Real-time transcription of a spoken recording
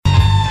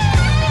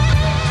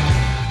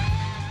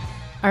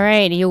All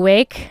right, are you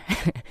awake?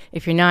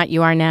 If you're not,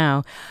 you are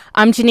now.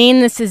 I'm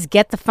Janine. This is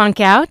Get the Funk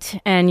Out,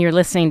 and you're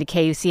listening to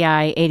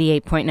KUCI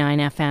 88.9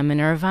 FM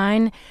in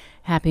Irvine.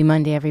 Happy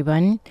Monday,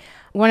 everyone.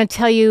 I want to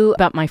tell you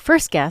about my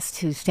first guest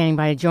who's standing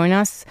by to join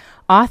us.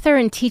 Author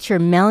and teacher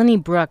Melanie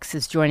Brooks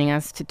is joining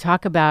us to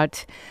talk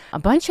about a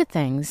bunch of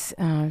things.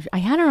 I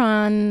had her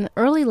on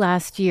early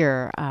last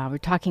year. We're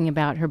talking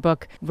about her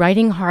book,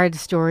 Writing Hard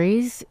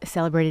Stories,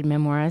 Celebrated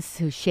Memoirists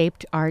Who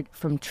Shaped Art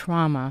from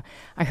Trauma.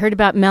 I heard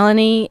about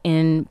Melanie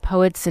in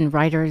Poets and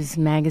Writers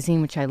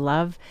magazine, which I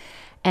love.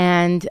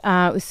 And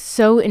it was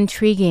so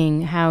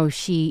intriguing how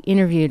she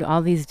interviewed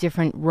all these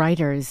different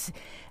writers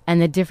and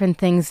the different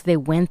things they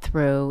went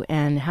through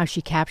and how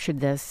she captured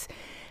this.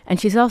 And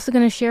she's also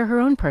going to share her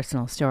own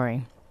personal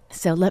story.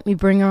 So let me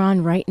bring her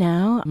on right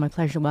now. My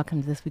pleasure to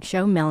welcome to this week's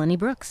show, Melanie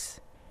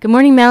Brooks. Good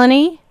morning,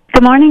 Melanie.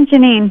 Good morning,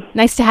 Janine.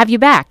 Nice to have you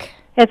back.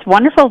 It's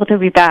wonderful to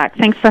be back.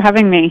 Thanks for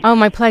having me. Oh,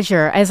 my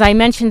pleasure. As I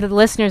mentioned to the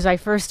listeners, I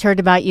first heard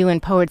about you in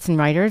Poets and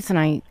Writers, and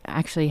I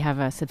actually have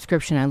a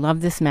subscription. I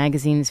love this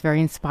magazine. It's very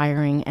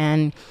inspiring.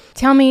 And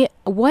tell me,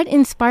 what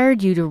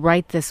inspired you to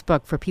write this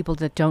book for people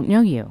that don't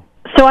know you?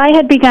 So I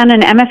had begun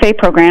an MFA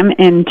program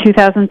in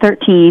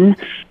 2013,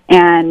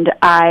 and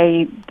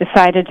I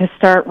decided to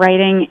start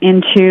writing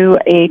into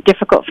a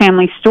difficult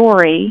family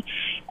story.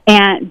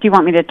 And do you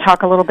want me to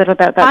talk a little bit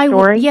about that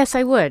story? Yes,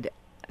 I would.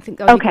 I think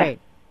that would be great.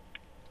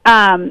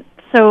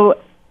 So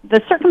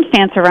the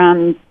circumstance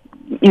around,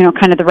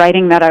 kind of the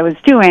writing that I was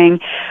doing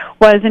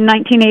was in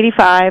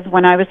 1985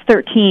 when I was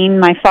 13.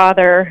 My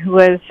father, who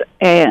was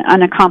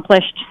an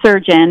accomplished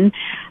surgeon,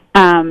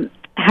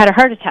 had a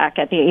heart attack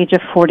at the age of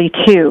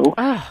 42.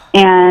 Oh.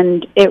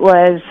 And it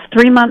was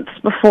 3 months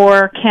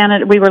before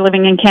Canada, we were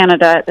living in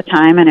Canada at the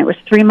time, and it was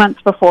 3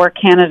 months before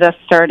Canada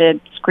started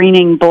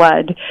screening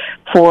blood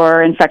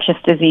for infectious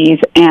disease,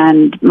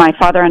 and my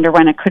father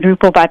underwent a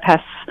quadruple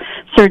bypass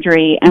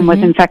surgery and was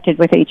infected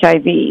with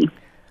HIV.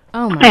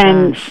 Oh, my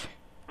gosh.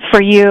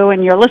 For you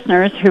and your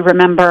listeners who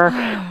remember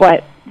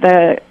what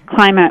the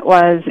climate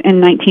was in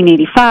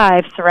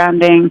 1985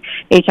 surrounding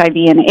HIV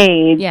and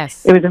AIDS,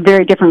 yes, it was a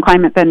very different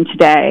climate than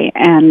today,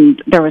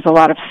 and there was a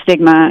lot of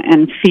stigma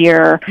and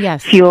fear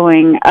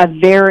fueling a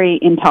very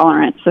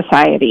intolerant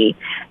society.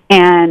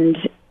 And,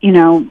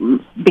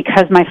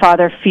 because my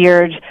father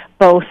feared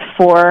both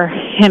for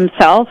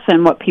himself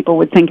and what people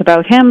would think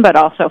about him, but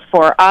also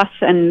for us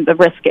and the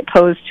risk it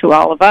posed to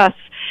all of us,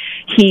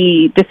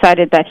 he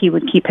decided that he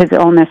would keep his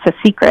illness a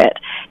secret.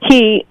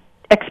 He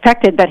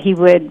expected that he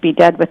would be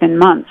dead within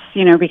months,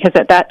 because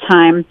at that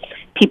time,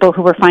 people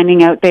who were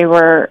finding out they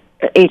were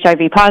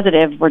HIV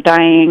positive were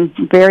dying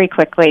very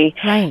quickly.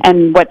 Right.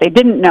 And what they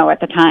didn't know at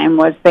the time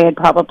was they had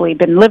probably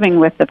been living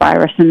with the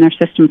virus in their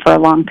system for a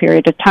long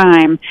period of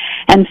time.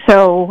 And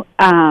so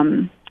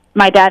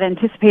my dad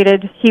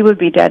anticipated he would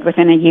be dead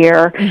within a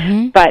year,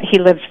 but he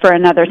lived for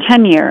another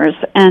 10 years.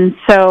 And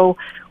so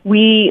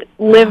we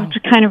lived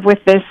kind of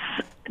with this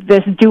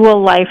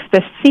dual life,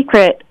 this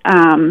secret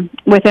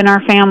within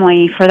our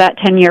family for that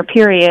 10-year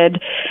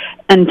period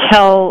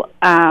until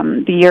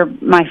the year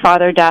my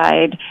father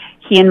died.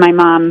 He and my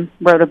mom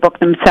wrote a book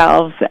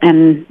themselves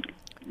and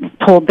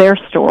told their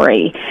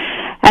story.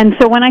 And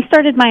so when I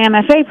started my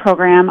MFA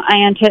program,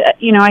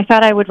 I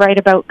thought I would write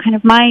about kind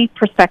of my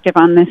perspective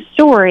on this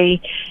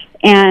story,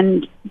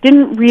 and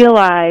didn't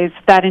realize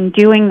that in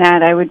doing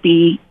that I would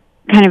be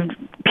kind of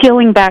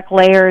peeling back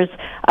layers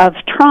of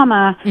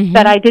trauma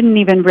that I didn't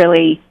even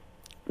really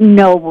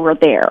know were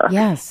there.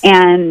 Yes.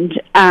 And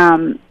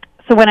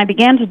so when I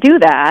began to do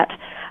that,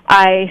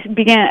 I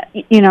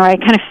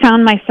kind of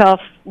found myself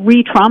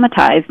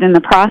re-traumatized in the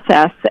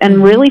process,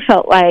 and really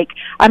felt like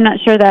I'm not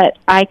sure that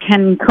I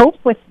can cope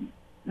with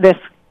this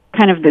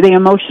kind of the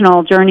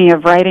emotional journey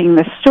of writing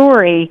the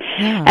story,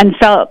 and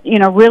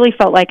really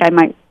felt like I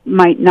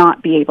might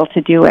not be able to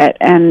do it.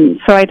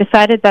 And so I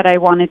decided that I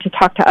wanted to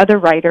talk to other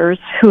writers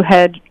who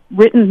had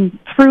written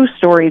through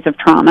stories of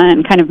trauma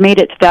and kind of made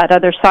it to that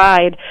other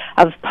side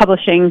of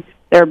publishing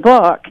their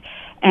book,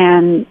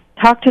 and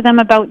talk to them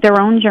about their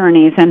own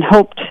journeys, and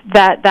hoped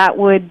that that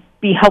would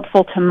be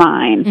helpful to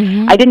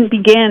mine. I didn't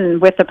begin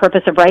with the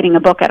purpose of writing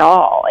a book at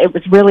all. It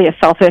was really a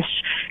selfish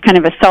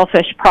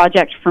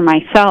project for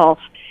myself.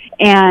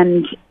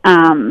 And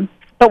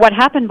but what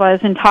happened was,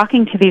 in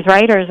talking to these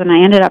writers, and I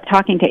ended up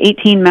talking to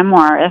 18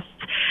 memoirists,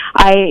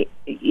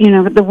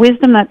 the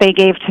wisdom that they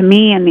gave to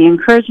me and the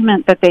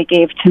encouragement that they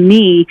gave to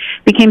me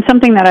became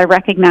something that I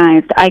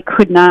recognized I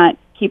could not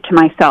keep to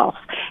myself.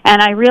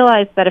 And I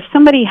realized that if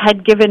somebody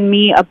had given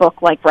me a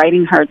book like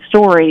Writing Hard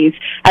Stories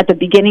at the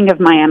beginning of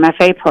my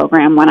MFA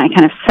program, when I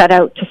kind of set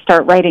out to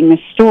start writing this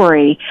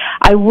story,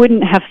 I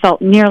wouldn't have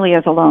felt nearly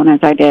as alone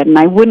as I did, and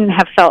I wouldn't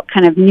have felt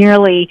kind of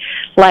nearly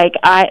like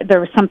there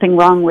was something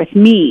wrong with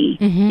me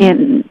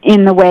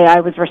in the way I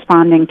was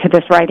responding to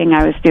this writing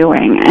I was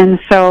doing. And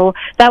so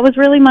that was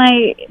really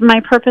my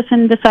purpose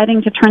in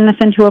deciding to turn this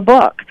into a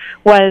book,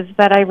 was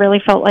that I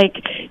really felt like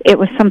it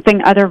was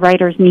something other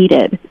writers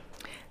needed.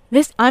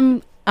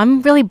 I'm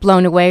I'm really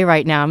blown away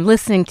right now. I'm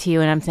listening to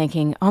you and I'm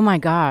thinking, oh my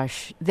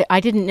gosh, I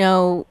didn't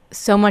know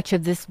so much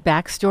of this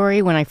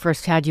backstory when I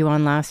first had you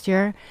on last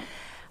year.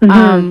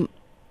 Mm-hmm.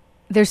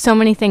 There's so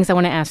many things I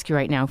want to ask you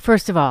right now.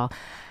 First of all,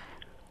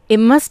 it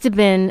must have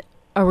been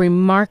a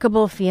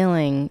remarkable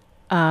feeling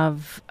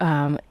of,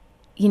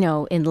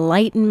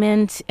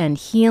 enlightenment and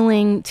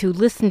healing to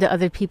listen to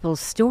other people's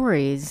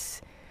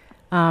stories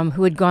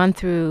who had gone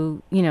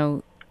through,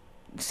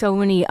 so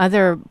many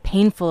other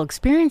painful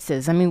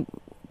experiences. I mean,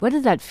 what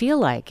did that feel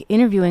like,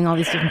 interviewing all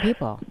these different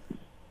people?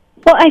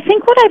 Well, I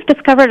think what I've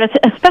discovered,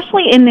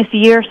 especially in this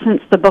year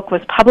since the book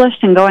was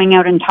published and going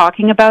out and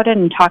talking about it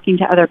and talking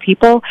to other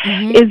people,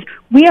 is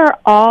we are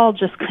all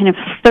just kind of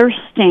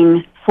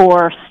thirsting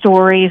for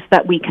stories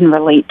that we can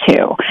relate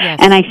to. Yes.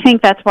 And I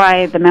think that's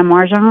why the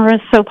memoir genre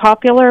is so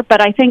popular.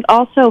 But I think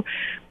also,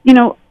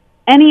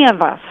 any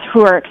of us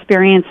who are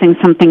experiencing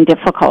something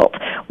difficult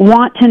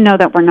want to know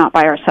that we're not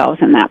by ourselves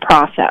in that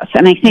process.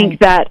 And I think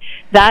that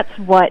that's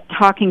what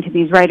talking to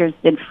these writers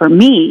did for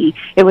me.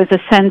 It was a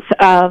sense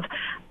of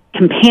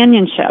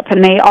companionship,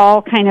 and they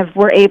all kind of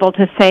were able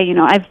to say,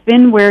 I've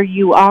been where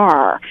you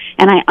are,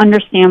 and I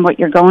understand what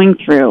you're going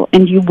through,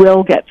 and you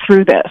will get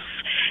through this.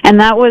 And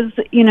that was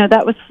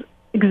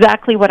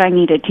exactly what I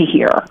needed to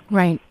hear.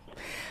 Right.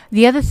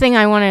 The other thing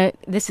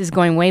this is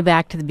going way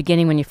back to the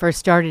beginning when you first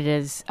started,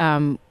 is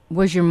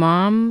was your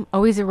mom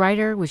always a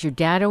writer? Was your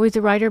dad always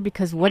a writer?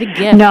 Because what a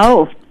gift.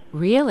 No.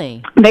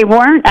 Really? They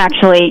weren't,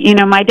 actually.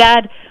 My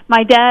dad,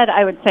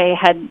 I would say,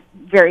 had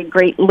very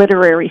great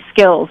literary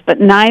skills,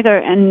 but neither,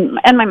 and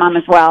my mom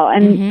as well,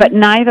 but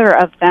neither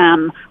of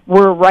them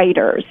were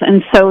writers.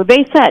 And so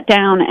they sat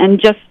down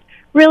and just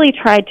really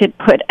tried to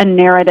put a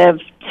narrative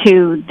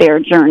to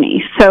their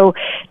journey. So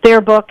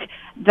their book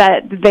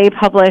that they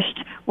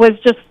published was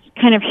just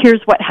kind of,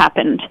 here's what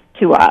happened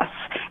to us.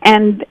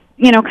 And,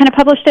 kind of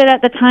published it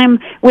at the time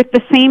with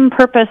the same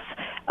purpose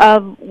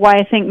of why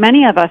I think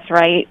many of us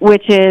write,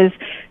 which is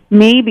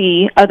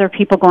maybe other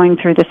people going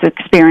through this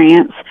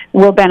experience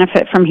will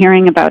benefit from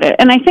hearing about it.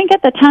 And I think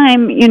at the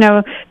time,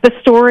 the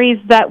stories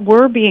that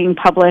were being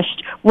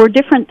published were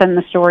different than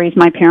the stories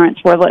my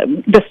parents were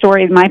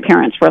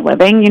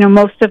living.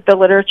 Most of the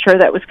literature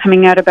that was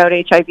coming out about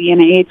HIV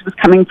and AIDS was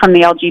coming from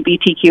the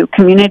LGBTQ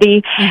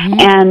community,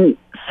 and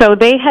so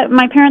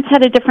my parents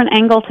had a different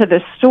angle to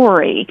this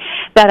story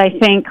that I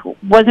think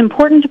was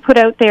important to put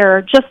out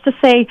there, just to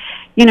say,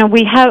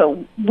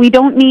 we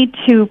don't need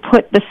to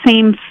put the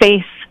same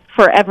face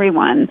for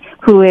everyone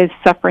who is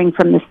suffering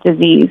from this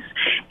disease.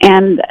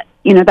 And,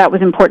 that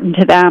was important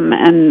to them,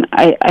 and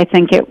I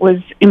think it was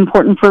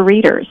important for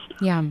readers.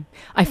 Yeah.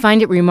 I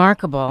find it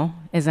remarkable,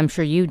 as I'm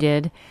sure you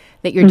did,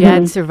 that your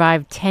dad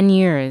survived 10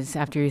 years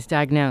after he was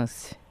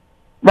diagnosed.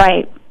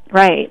 Right.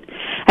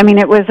 I mean,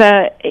 it was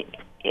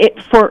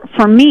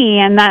for me,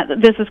 and that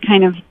this is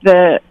kind of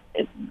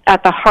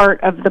at the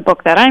heart of the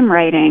book that I'm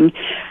writing.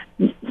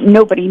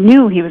 Nobody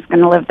knew he was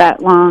going to live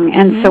that long,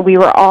 and so we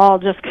were all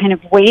just kind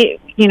of we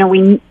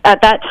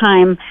at that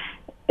time,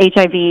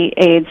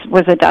 HIV/AIDS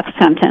was a death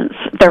sentence.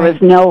 There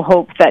was no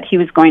hope that he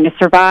was going to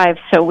survive,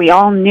 so we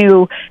all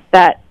knew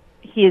that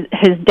his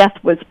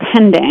death was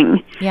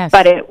pending. Yes.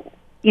 But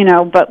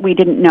we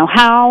didn't know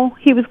how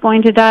he was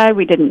going to die.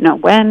 We didn't know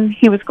when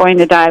he was going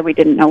to die. We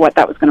didn't know what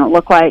that was going to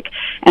look like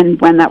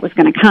and when that was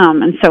going to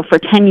come. And so for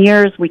 10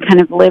 years, we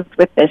kind of lived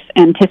with this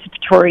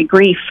anticipatory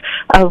grief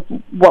of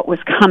what was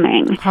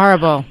coming.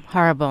 Horrible.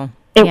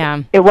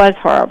 It was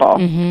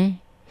horrible.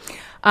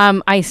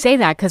 I say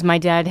that because my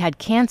dad had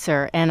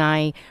cancer, and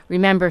I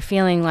remember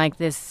feeling like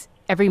this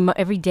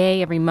every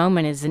day, every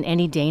moment is an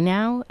any day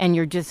now, and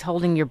you're just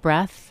holding your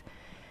breath,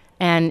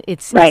 and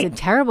it's a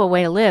terrible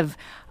way to live.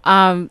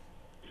 I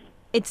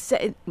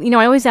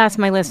always ask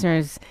my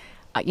listeners,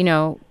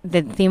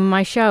 the theme of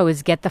my show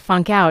is Get the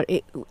Funk Out.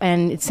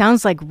 And it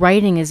sounds like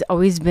writing has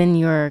always been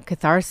your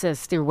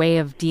catharsis, your way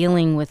of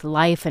dealing with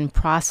life and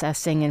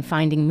processing and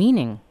finding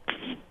meaning.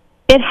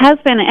 It has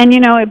been, and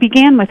it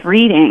began with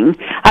reading.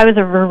 I was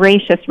a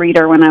voracious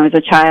reader when I was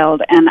a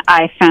child, and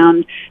I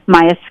found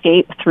my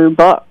escape through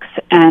books,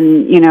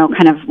 and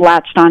kind of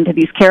latched onto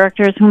these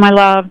characters whom I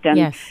loved,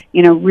 and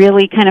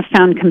really kind of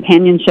found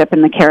companionship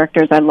in the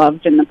characters I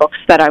loved in the books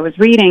that I was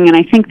reading. And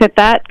I think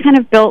that kind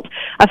of built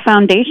a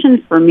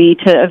foundation for me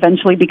to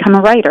eventually become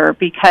a writer,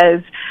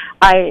 because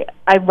I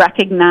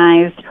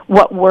recognized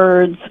what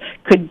words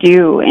could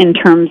do in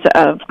terms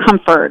of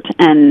comfort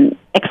and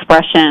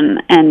expression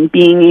and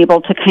being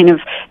able to kind of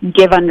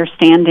give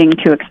understanding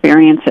to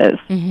experiences.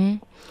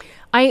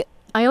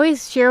 I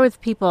always share with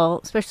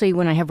people, especially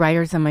when I have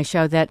writers on my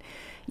show, that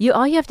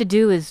all you have to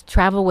do is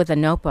travel with a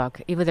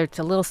notebook, either it's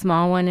a little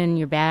small one in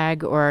your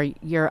bag or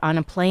you're on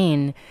a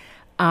plane,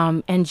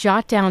 and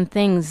jot down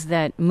things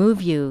that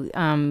move you,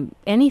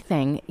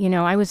 anything.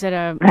 I was at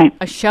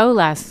a show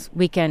last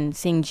weekend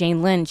seeing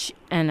Jane Lynch,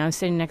 and I was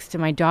sitting next to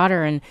my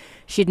daughter, and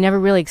she'd never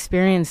really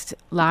experienced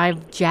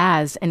live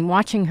jazz, and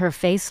watching her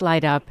face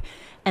light up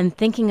and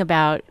thinking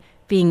about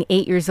being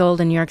 8 years old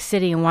in New York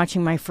City and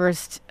watching my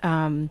first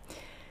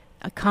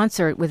a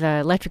concert with an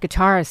electric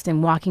guitarist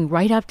and walking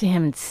right up to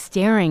him and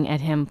staring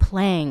at him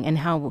playing, and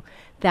how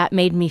that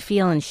made me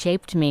feel and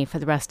shaped me for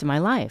the rest of my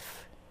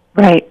life.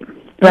 Right.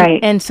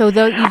 And so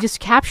though you just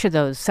capture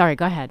those. Sorry,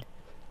 go ahead.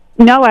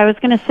 No, I was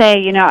going to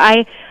say,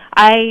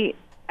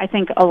 I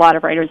think a lot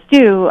of writers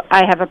do.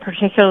 I have a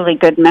particularly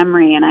good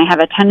memory, and I have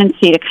a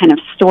tendency to kind of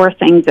store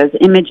things as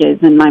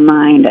images in my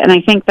mind. And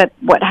I think that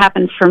what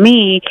happens for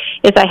me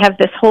is I have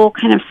this whole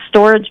kind of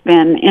storage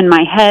bin in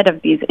my head of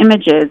these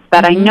images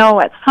that I know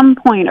at some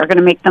point are going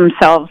to make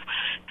themselves,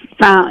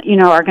 are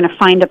going to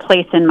find a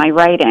place in my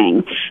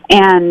writing.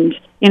 And,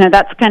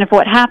 that's kind of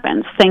what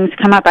happens. Things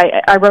come up.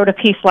 I wrote a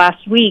piece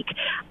last week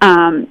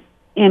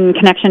in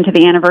connection to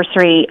the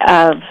anniversary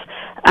of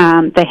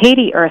the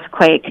Haiti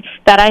earthquake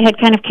that I had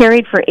kind of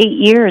carried for 8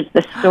 years,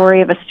 the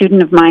story of a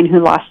student of mine who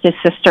lost his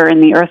sister in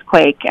the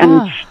earthquake,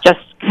 and just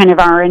kind of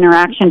our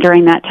interaction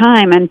during that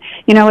time. And,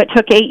 it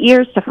took 8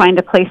 years to find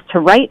a place to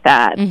write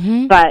that,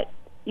 but,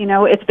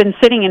 it's been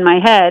sitting in my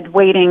head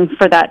waiting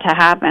for that to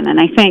happen. And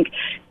I think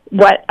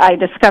what I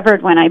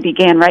discovered when I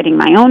began writing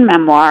my own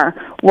memoir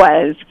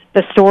was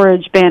the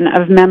storage bin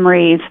of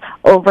memories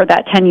over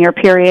that 10-year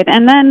period,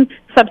 and then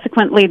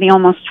subsequently the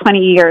almost 20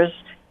 years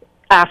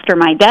after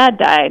my dad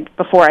died,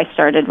 before I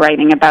started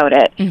writing about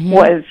it,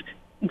 was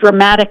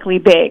dramatically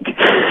big.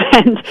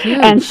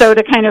 and so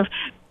to kind of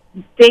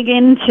dig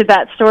into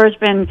that storage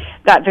bin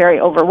got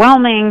very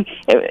overwhelming.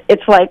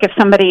 It's like if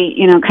somebody,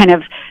 kind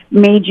of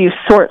made you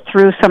sort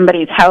through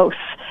somebody's house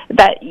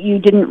that you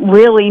didn't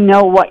really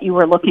know what you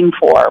were looking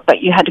for,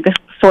 but you had to go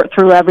sort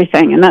through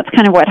everything. And that's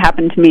kind of what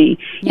happened to me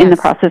in the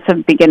process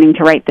of beginning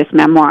to write this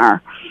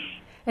memoir.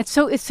 It's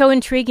so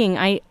intriguing.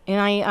 I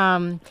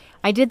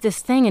did this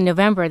thing in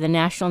November, the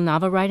National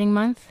Novel Writing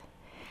Month.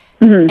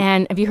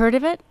 And have you heard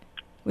of it?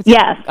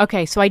 Yes.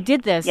 Okay, so I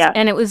did this,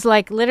 and it was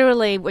like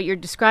literally what you're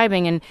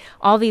describing, and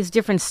all these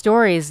different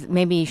stories,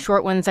 maybe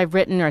short ones I've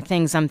written or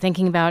things I'm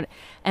thinking about,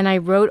 and I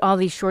wrote all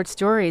these short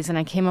stories, and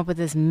I came up with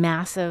this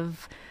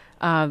massive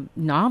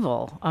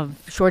novel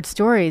of short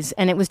stories,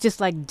 and it was just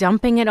like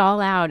dumping it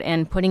all out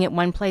and putting it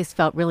one place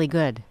felt really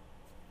good.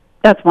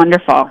 That's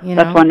wonderful.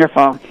 That's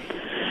wonderful.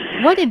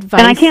 What advice?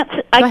 And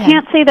I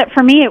can't say that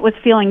for me it was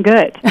feeling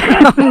good.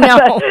 Oh,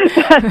 no.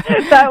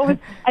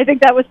 I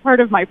think that was part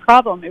of my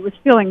problem. It was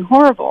feeling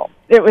horrible.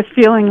 It was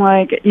feeling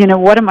like,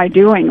 what am I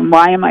doing, and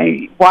why am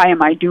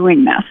I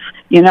doing this?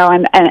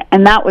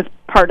 And that was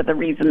part of the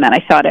reason that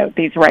I sought out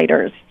these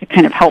writers to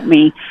kind of help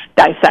me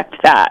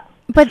dissect that.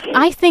 But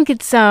I think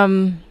it's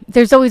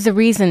there's always a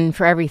reason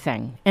for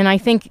everything. And I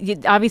think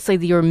obviously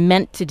you're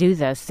meant to do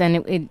this, and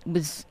it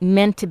was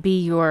meant to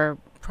be your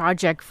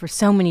project for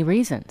so many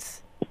reasons.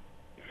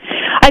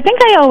 I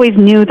think I always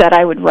knew that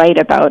I would write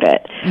about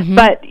it.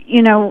 But,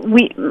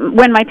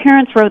 when my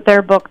parents wrote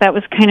their book, that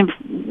was kind of,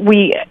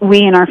 we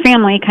in our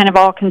family kind of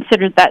all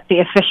considered that the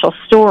official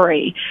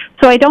story.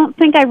 So I don't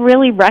think I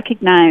really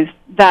recognized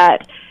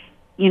that,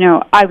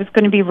 I was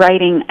going to be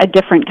writing a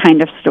different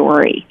kind of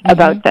story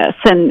about this,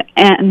 and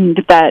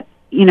that,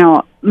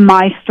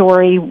 my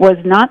story was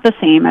not the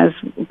same as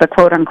the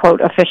quote-unquote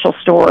official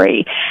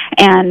story.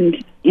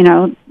 And,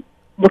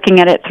 looking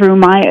at it through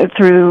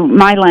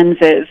my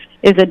lenses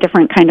is a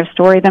different kind of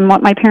story than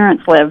what my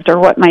parents lived or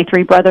what my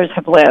three brothers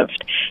have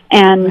lived.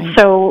 And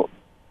so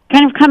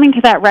kind of coming to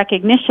that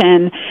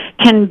recognition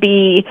can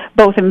be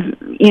both,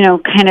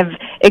 kind of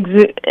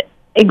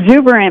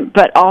exuberant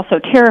but also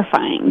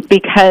terrifying,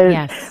 because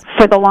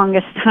for the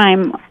longest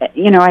time,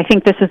 I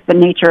think this is the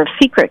nature of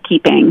secret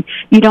keeping.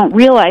 You don't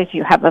realize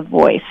you have a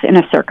voice in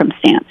a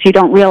circumstance. You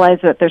don't realize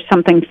that there's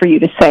something for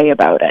you to say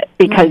about it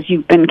because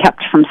you've been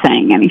kept from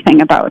saying anything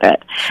about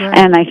it.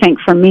 And I think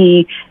for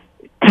me,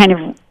 kind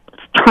of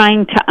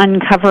trying to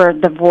uncover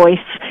the voice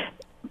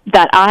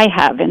that I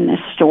have in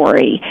this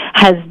story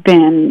has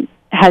been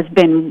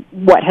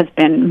what has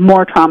been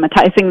more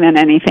traumatizing than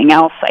anything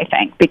else, I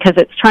think, because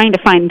it's trying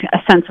to find a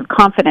sense of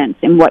confidence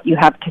in what you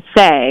have to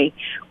say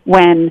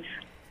when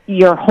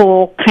your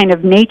whole kind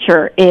of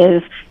nature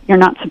is you're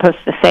not supposed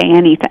to say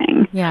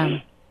anything.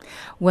 Yeah.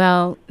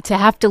 Well, to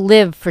have to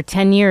live for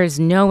 10 years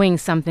knowing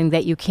something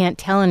that you can't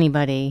tell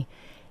anybody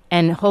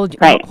and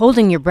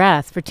holding your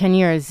breath for 10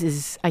 years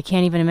is, I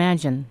can't even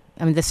imagine.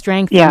 I mean, the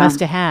strength you must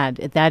have had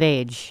at that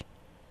age.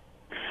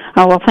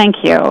 Oh, well, thank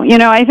you.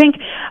 I think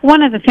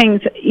one of the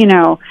things,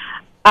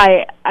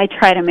 I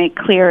try to make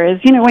clear is,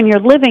 when you're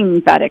living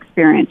that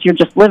experience, you're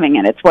just living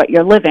it. It's what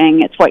you're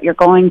living. It's what you're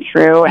going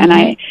through. And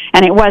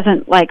it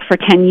wasn't like for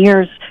 10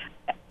 years,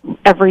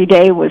 every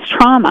day was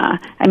trauma.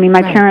 I mean,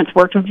 my parents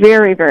worked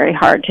very, very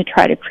hard to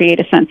try to create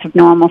a sense of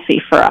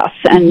normalcy for us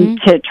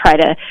and to try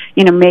to,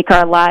 make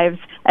our lives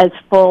as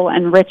full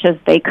and rich as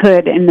they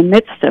could in the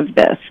midst of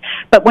this.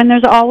 But when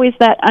there's always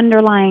that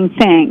underlying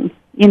thing,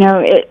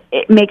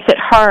 it makes it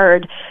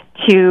hard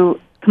to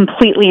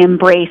completely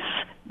embrace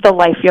the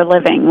life you're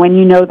living when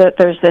you know that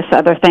there's this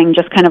other thing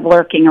just kind of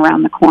lurking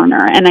around the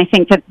corner. And I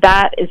think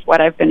that is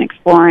what I've been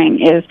exploring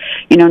is,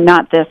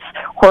 not this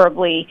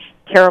horribly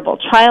terrible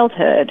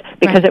childhood,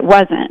 because it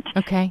wasn't.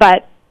 Okay.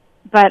 But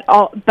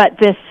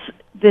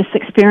this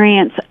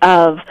experience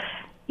of,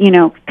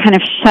 kind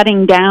of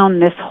shutting down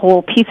this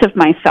whole piece of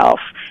myself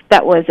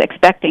that was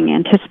expecting,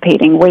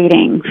 anticipating,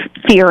 waiting,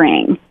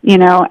 fearing,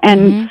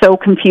 and so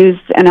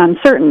confused and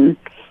uncertain.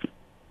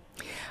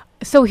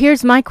 So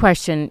here's my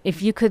question.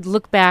 If you could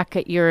look back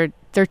at your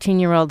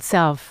 13-year-old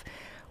self,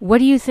 what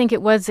do you think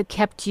it was that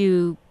kept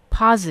you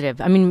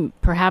positive? I mean,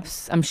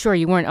 perhaps, I'm sure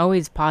you weren't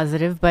always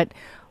positive, but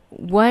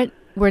what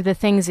were the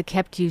things that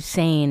kept you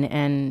sane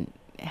and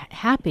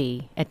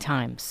happy at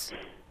times?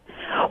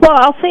 Well,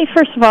 I'll say,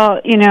 first of all,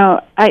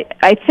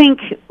 I think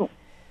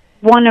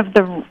one of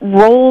the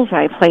roles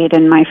I played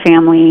in my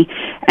family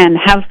and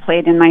have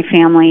played in my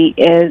family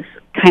is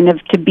kind of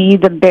to be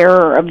the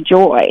bearer of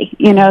joy.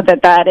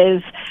 That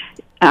is,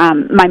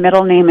 my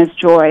middle name is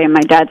Joy, and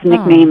my dad's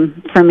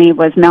nickname for me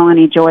was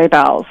Melanie Joy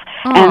Bells.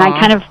 Aww. And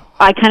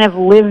I kind of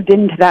lived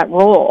into that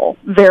role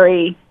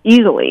very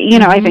easily.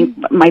 I think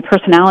my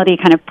personality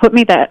kind of put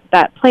me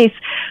that place,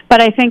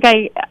 but I think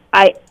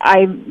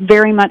I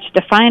very much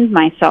defined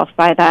myself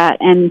by that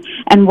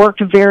and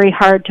worked very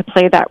hard to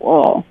play that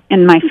role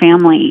in my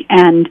family.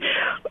 And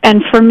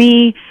for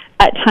me,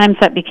 at times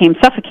that became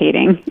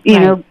suffocating,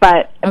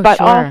 but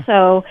sure.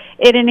 Also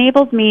it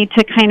enabled me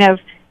to kind of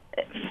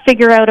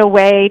figure out a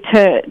way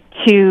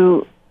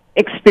to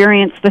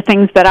experience the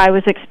things that I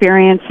was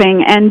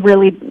experiencing and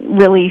really,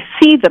 really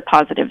see the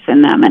positives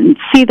in them and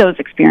see those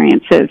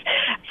experiences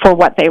for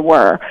what they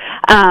were.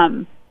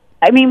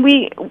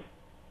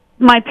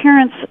 My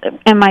parents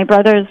and my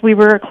brothers, we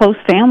were a close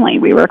family.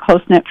 We were a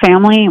close-knit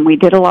family, and we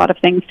did a lot of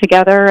things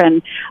together.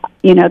 And,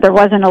 there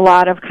wasn't a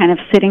lot of kind of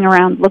sitting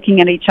around looking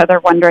at each other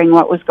wondering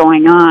what was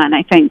going on.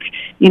 I think,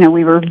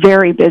 we were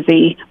very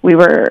busy. We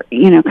were,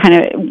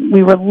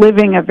 we were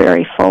living a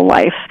very full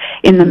life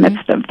in the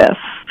midst of this.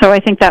 So I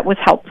think that was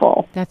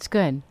helpful. That's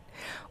good.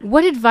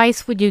 What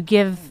advice would you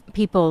give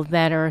people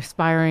that are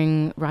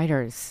aspiring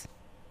writers?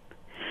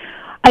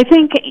 I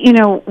think,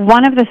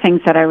 one of the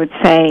things that I would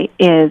say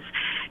is,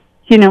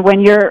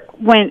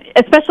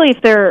 especially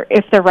if they're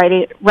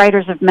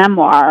writers of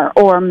memoir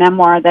or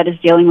memoir that is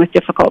dealing with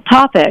difficult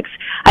topics,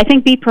 I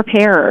think be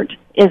prepared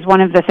is one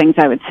of the things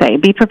I would say.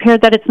 Be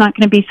prepared that it's not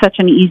going to be such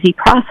an easy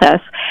process,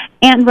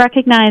 and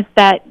recognize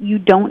that you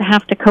don't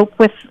have to cope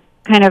with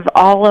kind of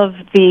all of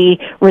the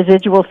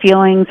residual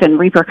feelings and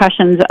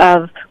repercussions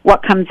of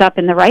what comes up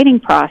in the writing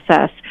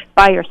process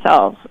by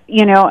yourselves.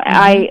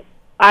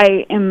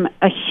 I am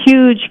a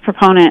huge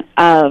proponent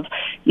of,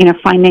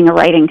 finding a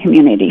writing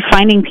community,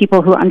 finding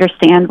people who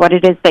understand what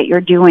it is that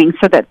you're doing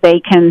so that they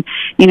can,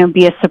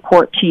 be a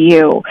support to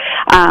you.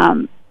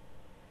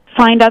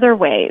 Find other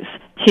ways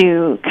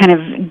to kind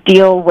of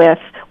deal with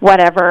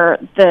whatever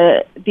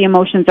the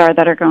emotions are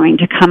that are going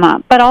to come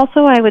up. But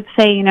also I would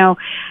say,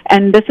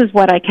 and this is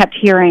what I kept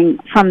hearing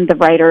from the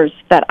writers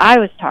that I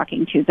was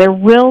talking to, there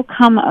will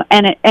come,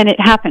 and it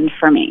happened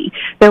for me,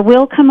 there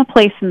will come a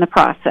place in the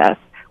process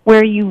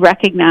where you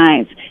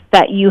recognize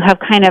that you have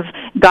kind of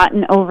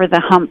gotten over the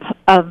hump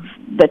of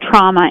the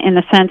trauma, in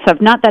the sense of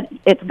not that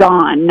it's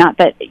gone, not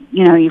that,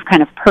 you've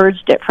kind of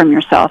purged it from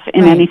yourself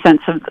in any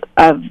sense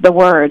of the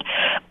word,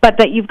 but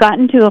that you've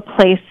gotten to a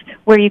place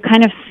where you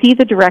kind of see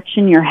the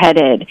direction you're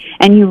headed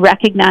and you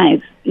recognize,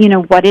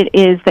 what it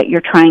is that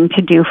you're trying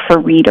to do for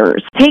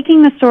readers.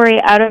 Taking the story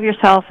out of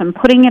yourself and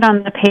putting it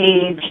on the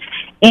page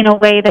in a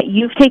way that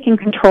you've taken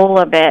control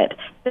of it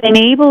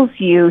enables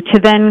you to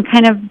then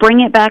kind of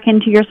bring it back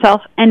into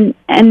yourself and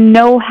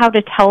know how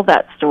to tell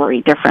that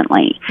story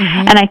differently.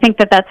 Mm-hmm. And I think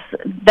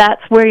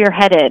that's where you're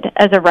headed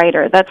as a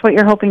writer. That's what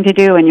you're hoping to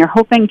do, and you're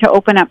hoping to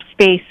open up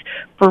space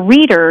for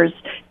readers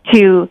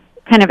to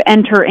kind of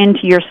enter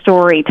into your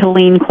story, to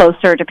lean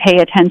closer, to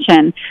pay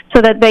attention,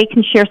 so that they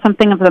can share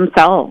something of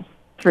themselves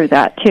through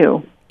that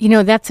too.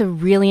 That's a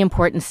really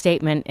important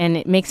statement, and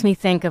it makes me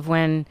think of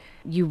when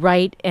you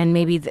write and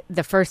maybe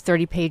the first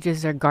 30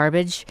 pages are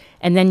garbage,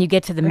 and then you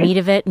get to the meat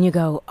of it and you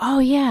go, oh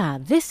yeah,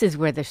 this is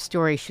where the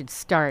story should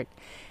start.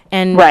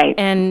 And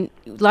and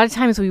a lot of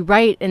times we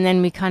write and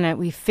then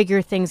we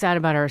figure things out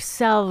about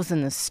ourselves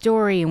and the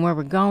story and where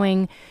we're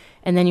going,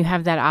 and then you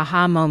have that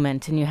aha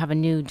moment and you have a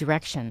new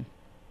direction.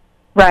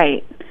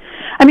 Right.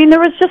 There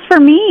was just, for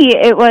me,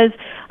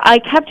 I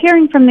kept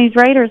hearing from these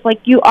writers, like,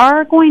 you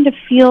are going to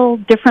feel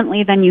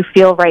differently than you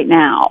feel right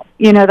now.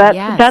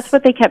 That's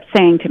what they kept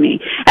saying to me.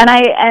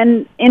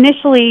 And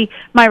initially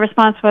my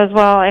response was,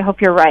 well, I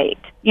hope you're right.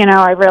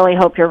 I really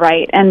hope you're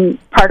right. And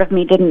part of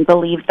me didn't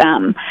believe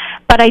them.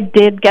 But I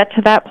did get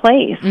to that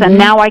place. Mm-hmm. And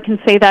now I can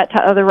say that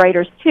to other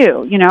writers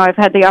too. I've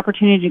had the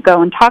opportunity to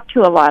go and talk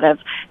to a lot of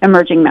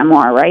emerging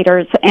memoir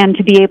writers, and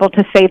to be able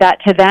to say that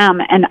to them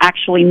and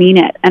actually mean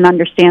it and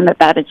understand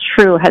that is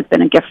true has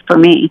been a gift for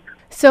me.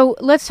 So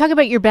let's talk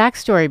about your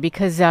backstory,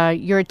 because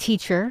you're a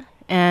teacher,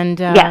 and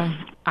yes.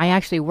 I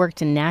actually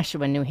worked in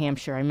Nashua, New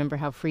Hampshire. I remember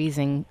how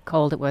freezing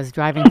cold it was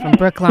driving from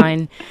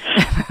Brookline.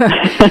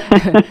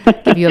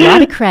 Give you a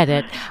lot of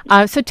credit.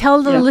 So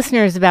tell the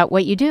listeners about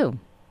what you do.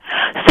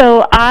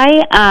 So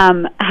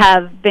I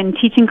have been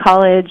teaching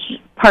college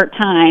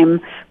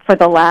part-time for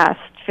the last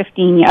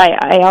 15.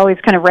 I always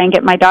kind of rank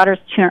it. My daughter's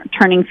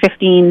turning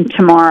 15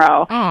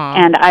 tomorrow,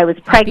 and I was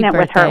pregnant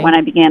with her when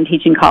I began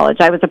teaching college.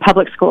 I was a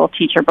public school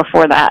teacher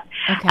before that,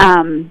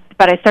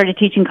 but I started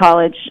teaching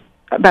college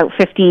about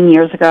 15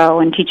 years ago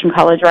and teaching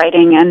college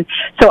writing. And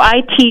so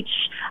I teach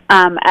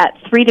at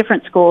 3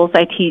 different schools.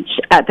 I teach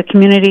at the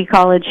community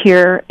college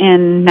here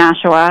in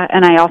Nashua,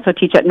 and I also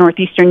teach at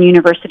Northeastern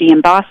University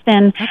in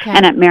Boston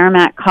and at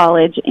Merrimack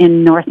College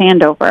in North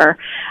Andover.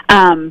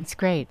 That's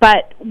great.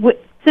 But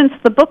since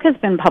the book has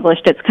been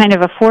published, it's kind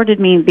of afforded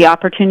me the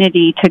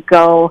opportunity to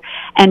go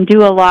and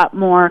do a lot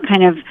more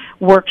kind of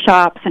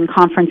workshops and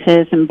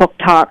conferences and book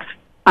talks.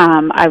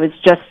 I was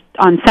just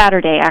on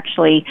Saturday,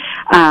 actually,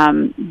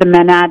 the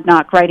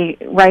Monadnock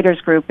Writers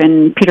Group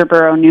in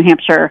Peterborough, New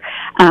Hampshire,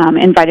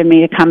 invited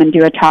me to come and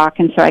do a talk,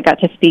 and so I got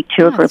to speak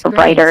to a group of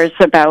writers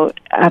about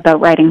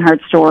writing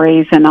hard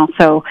stories and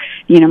also,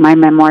 my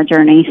memoir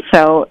journey.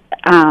 So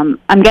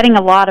I'm getting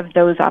a lot of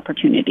those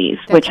opportunities,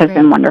 which has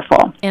been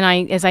wonderful.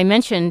 And as I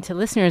mentioned to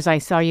listeners, I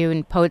saw you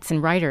in Poets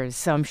and Writers,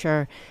 so I'm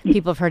sure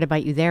people have heard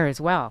about you there as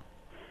well.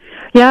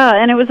 Yeah,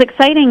 and it was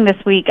exciting this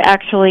week,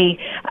 actually.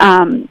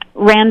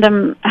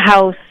 Random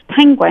House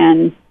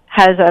Penguin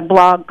has a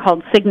blog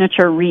called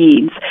Signature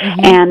Reads,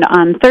 and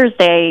on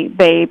Thursday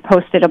they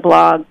posted a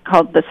blog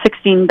called The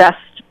 16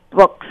 Best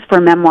Books for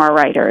Memoir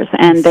Writers,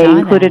 and they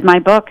included my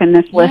book in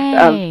this list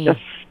of just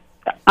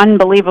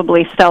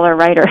unbelievably stellar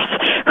writers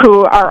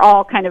who are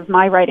all kind of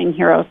my writing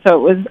heroes.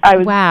 So I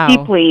was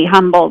deeply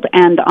humbled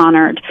and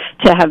honored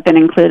to have been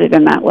included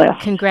in that list.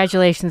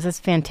 Congratulations. That's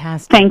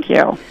fantastic. Thank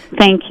you.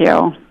 Thank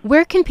you.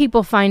 Where can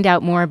people find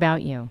out more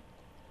about you?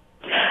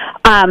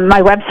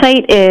 My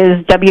website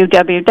is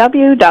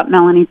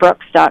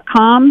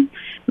www.melaniebrooks.com.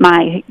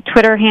 My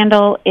Twitter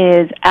handle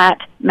is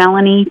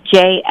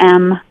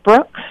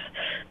 @MelanieJMBrooks.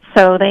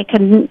 So they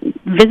can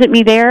visit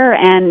me there,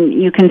 and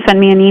you can send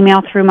me an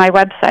email through my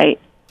website.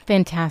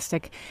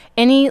 Fantastic.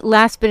 Any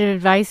last bit of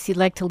advice you'd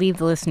like to leave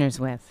the listeners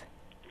with?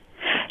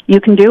 You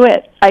can do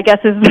it, I guess,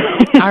 is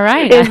all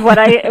right. is what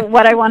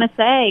I want to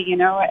say.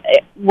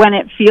 When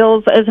it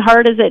feels as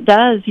hard as it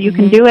does, you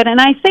can do it.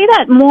 And I say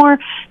that more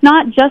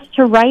not just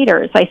to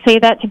writers. I say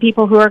that to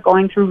people who are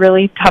going through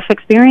really tough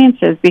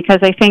experiences, because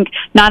I think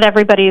not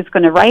everybody is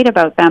going to write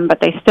about them, but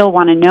they still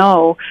want to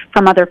know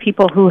from other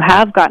people who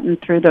have gotten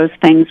through those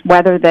things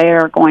whether they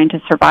are going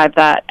to survive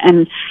that.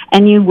 And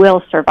you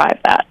will survive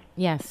that.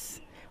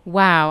 Yes.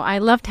 Wow. I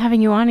loved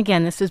having you on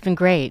again. This has been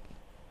great.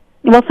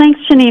 Well, thanks,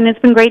 Janine. It's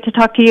been great to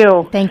talk to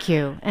you. Thank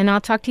you. And I'll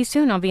talk to you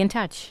soon. I'll be in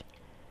touch.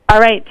 All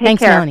right.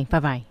 Thanks, care. Melanie.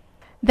 Bye-bye.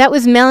 That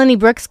was Melanie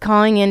Brooks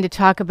calling in to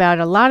talk about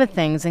a lot of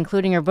things,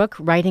 including her book,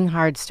 Writing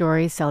Hard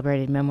Stories,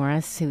 Celebrated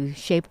Memoirists Who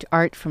Shaped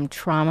Art from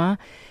Trauma.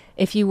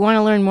 If you want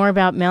to learn more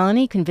about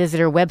Melanie, you can visit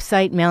her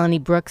website,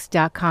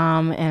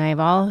 melaniebrooks.com, and I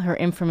have all her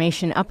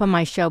information up on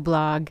my show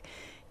blog,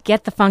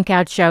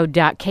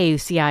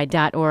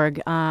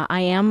 getthefunkoutshow.kuci.org. I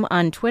am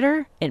on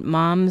Twitter at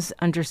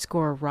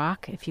moms_rock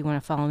if you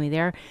want to follow me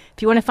there.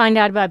 If you want to find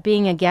out about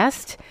being a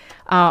guest,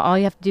 all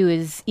you have to do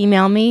is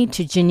email me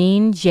to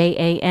Janine,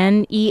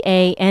 JANEANE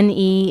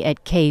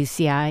at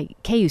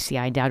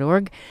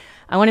KUCI.org.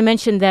 I want to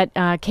mention that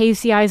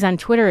KUCI is on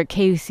Twitter at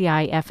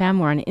KUCI-FM.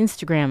 We're on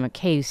Instagram at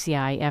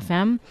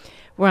KUCI-FM.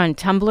 We're on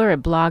Tumblr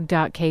at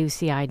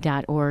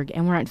blog.kuci.org.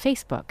 And we're on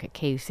Facebook at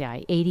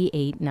KUCI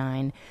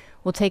 88.9.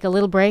 We'll take a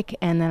little break,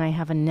 and then I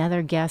have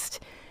another guest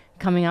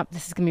coming up.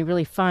 This is going to be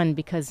really fun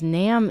because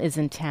NAMM is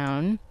in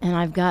town, and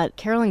I've got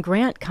Carolyn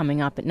Grant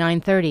coming up at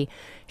 9:30.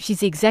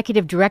 She's the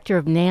executive director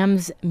of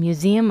NAMM's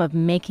Museum of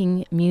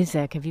Making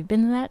Music. Have you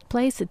been to that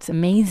place? It's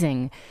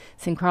amazing.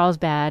 It's in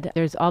Carlsbad.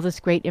 There's all this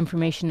great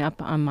information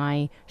up on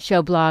my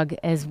show blog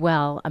as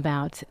well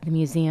about the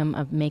Museum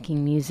of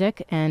Making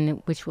Music,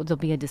 and there'll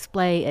be a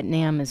display at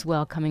NAMM as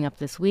well coming up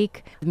this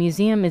week. The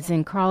museum is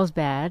in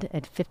Carlsbad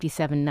at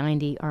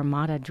 5790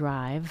 Armada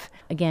Drive.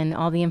 Again,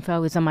 all the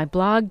info is on my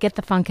blog,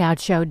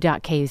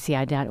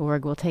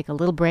 getthefunkoutshow.kuci.org. We'll take a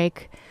little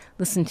break,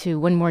 listen to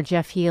one more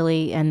Jeff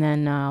Healey, and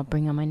then I'll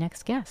bring on my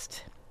next guest.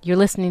 You're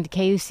listening to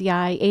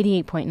KUCI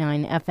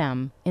 88.9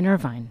 FM in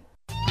Irvine.